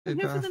I'm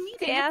here for the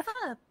meeting. Yeah. What's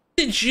up?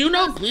 Did you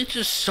know Bleach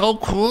is so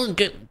cool and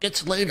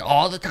gets laid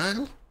all the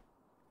time?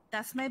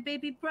 That's my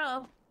baby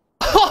bro.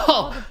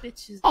 All the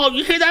bitches. Oh,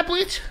 you hear that,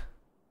 Bleach?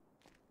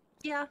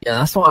 Yeah. Yeah,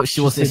 that's what she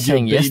was said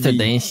saying your baby.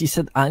 yesterday. And she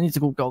said, "I need to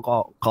go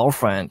get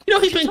girlfriend." You know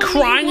he's been told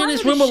me crying he in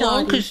his wanted room a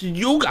alone shawty. because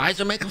you guys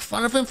are making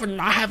fun of him for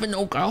not having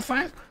no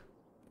girlfriend.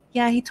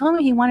 Yeah, he told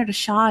me he wanted a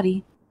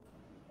shoddy.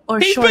 Or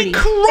He's shorty. been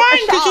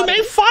crying because you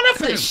made fun of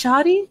Is it him.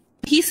 shoddy?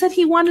 He said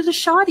he wanted a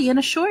shoddy and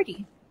a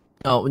shorty.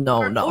 No.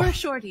 Or a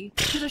shorty.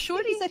 Is it a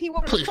shorty? He said he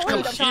wanted Please, to come on. a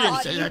You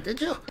didn't say that,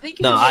 did you? I think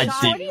he No, said I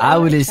shoddy. did. I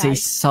wouldn't say You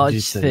such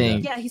said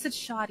thing. Yeah, he said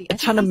shoddy. You're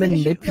trying to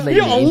manipulate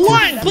You're me into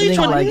lying. Bleach feeling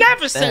would like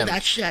never say them.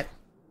 that shit.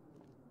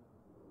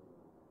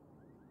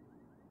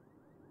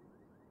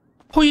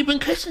 Who you been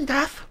kissing,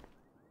 Daph?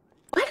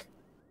 What?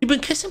 You been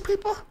kissing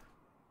people?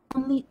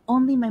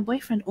 Only my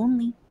boyfriend.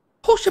 Only.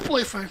 Who's your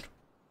boyfriend?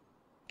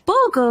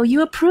 Bogo,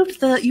 you approved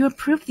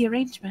the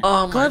arrangement.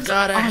 Oh my Gloves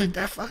god, I on. hate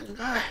that fucking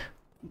guy.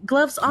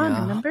 Gloves on.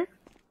 Yeah. Remember?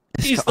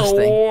 He's the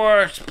Disgusting.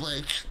 worst,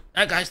 Bleach.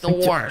 That guy's the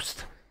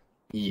worst.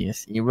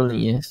 Yes, he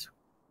really is.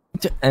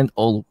 To end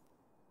all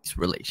these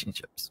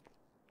relationships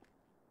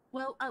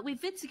Well, we've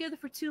been together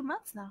for 2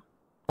 months now.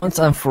 once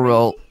and for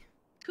all.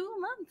 2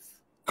 months.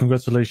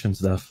 Congratulations,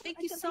 Daph. Thank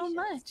you so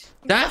much.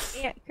 Daph,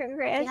 Yeah,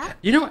 congrats. Yeah.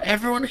 you know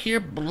everyone here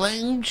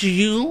blames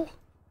you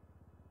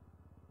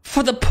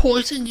for the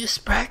poison you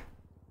spread?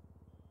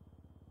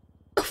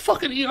 The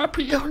fucking ERP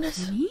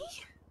illness? Me?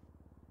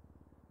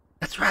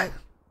 That's right.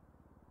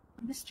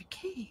 Mr.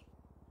 K.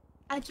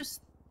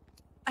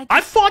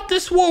 I fought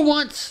this war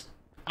once.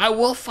 I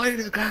will fight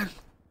it again.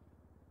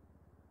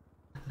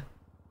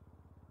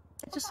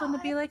 I just want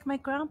to be like my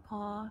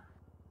grandpa.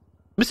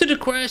 Mr.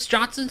 DeQuarius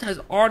Johnson has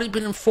already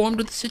been informed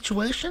of the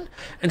situation,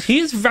 and he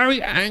is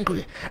very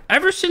angry.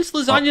 Ever since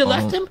Lasagna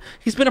left him,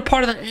 he's been a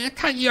part of the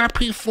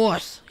anti-ERP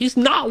force. He's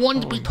not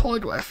one to be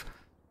toyed with.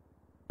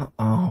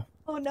 Oh,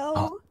 Oh no.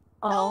 Oh.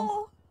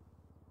 Oh.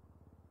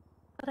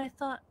 But I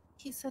thought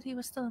he said he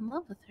was still in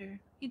love with her.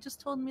 He just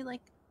told me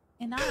like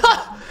an hour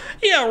ago.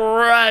 Yeah,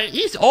 right.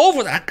 He's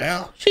over that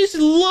girl. She's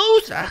a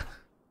loser.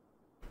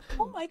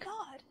 Oh my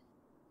god.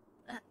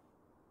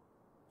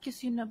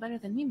 Guess you know better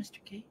than me, Mr.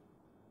 K.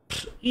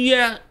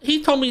 Yeah,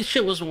 he told me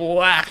shit was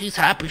whack. He's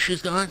happy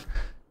she's gone.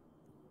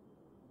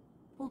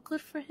 Well, good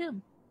for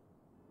him.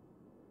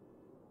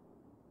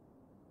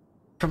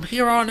 From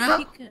here on He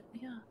out, could,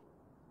 yeah.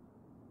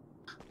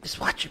 just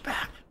watch your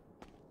back.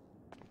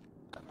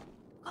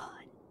 God.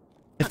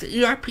 If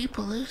the ERP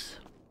police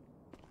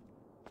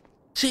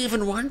see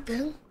even one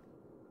thing,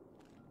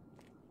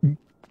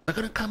 they're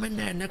gonna come in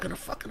there and they're gonna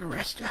fucking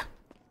arrest you.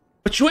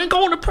 But you ain't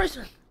going to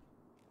prison.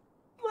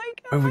 Oh my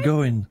god. Where are we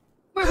going?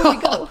 Where do we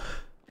go?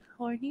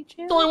 Horny jail?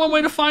 There's only one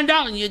way to find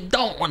out, and you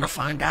don't want to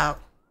find out.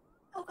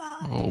 Oh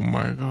god. Oh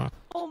my god.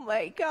 Oh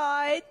my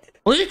god.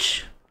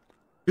 Bleach,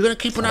 you're gonna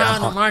keep an eye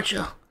on them, aren't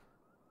you?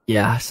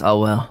 yes, I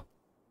will.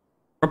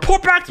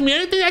 Report back to me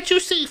anything that you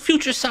see,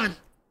 future son.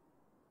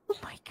 Oh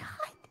my god.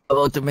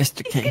 Hello to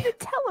Mr. He's K. gonna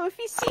tell him if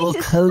he sees I will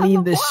us clean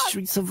on the block.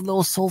 streets of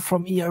Low Soul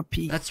from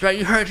ERP. That's right,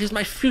 you heard. He's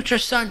my future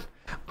son.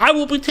 I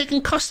will be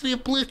taking custody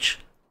of Bleach.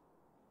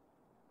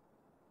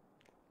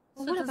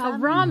 So What does about that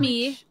mean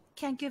Rami? Bleach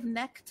can't give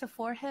neck to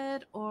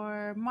forehead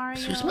or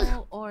Excuse me?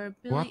 Mario or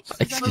Billy. What? Does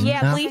that Excuse mean me? Yeah,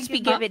 can't Bleach be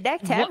give- giving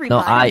neck to What? everybody.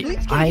 No, I Bleach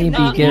I giving ain't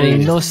be neck.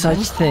 getting no such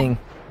thing.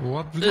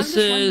 What? I'm This just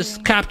is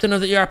wondering. Captain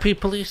of the ERP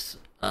Police.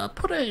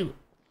 Put a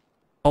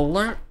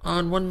alert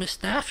on one Miss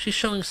Staff. She's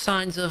showing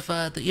signs of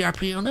the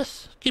ERP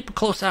illness. Keep a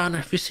close eye on her.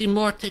 If you see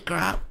more, take her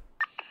out.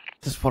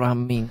 That's what I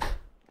mean.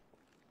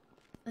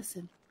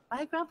 Listen,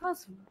 my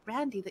grandpa's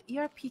Randy, the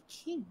ERP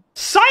king. He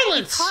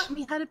Silence! taught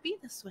me how to be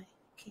this way.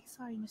 Okay,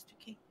 sorry, Mr.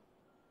 K.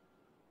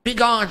 Be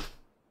gone.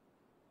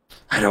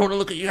 I don't want to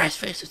look at you guys'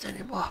 faces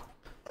anymore.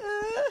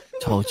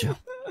 Told you.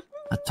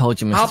 I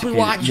told you, I'll Mr. be K.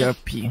 watching.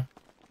 ERP.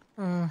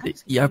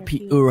 The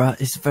ERP aura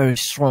is very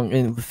strong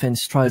within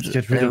Strider, Let's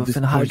get rid of this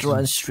within Hydra poison.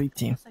 and Street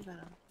Team, I gotta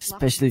lock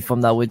especially myself.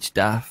 from that witch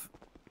Daff.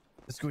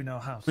 Let's go in our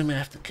house. We may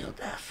have to kill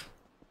Daph.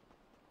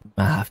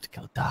 I have to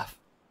kill Daff.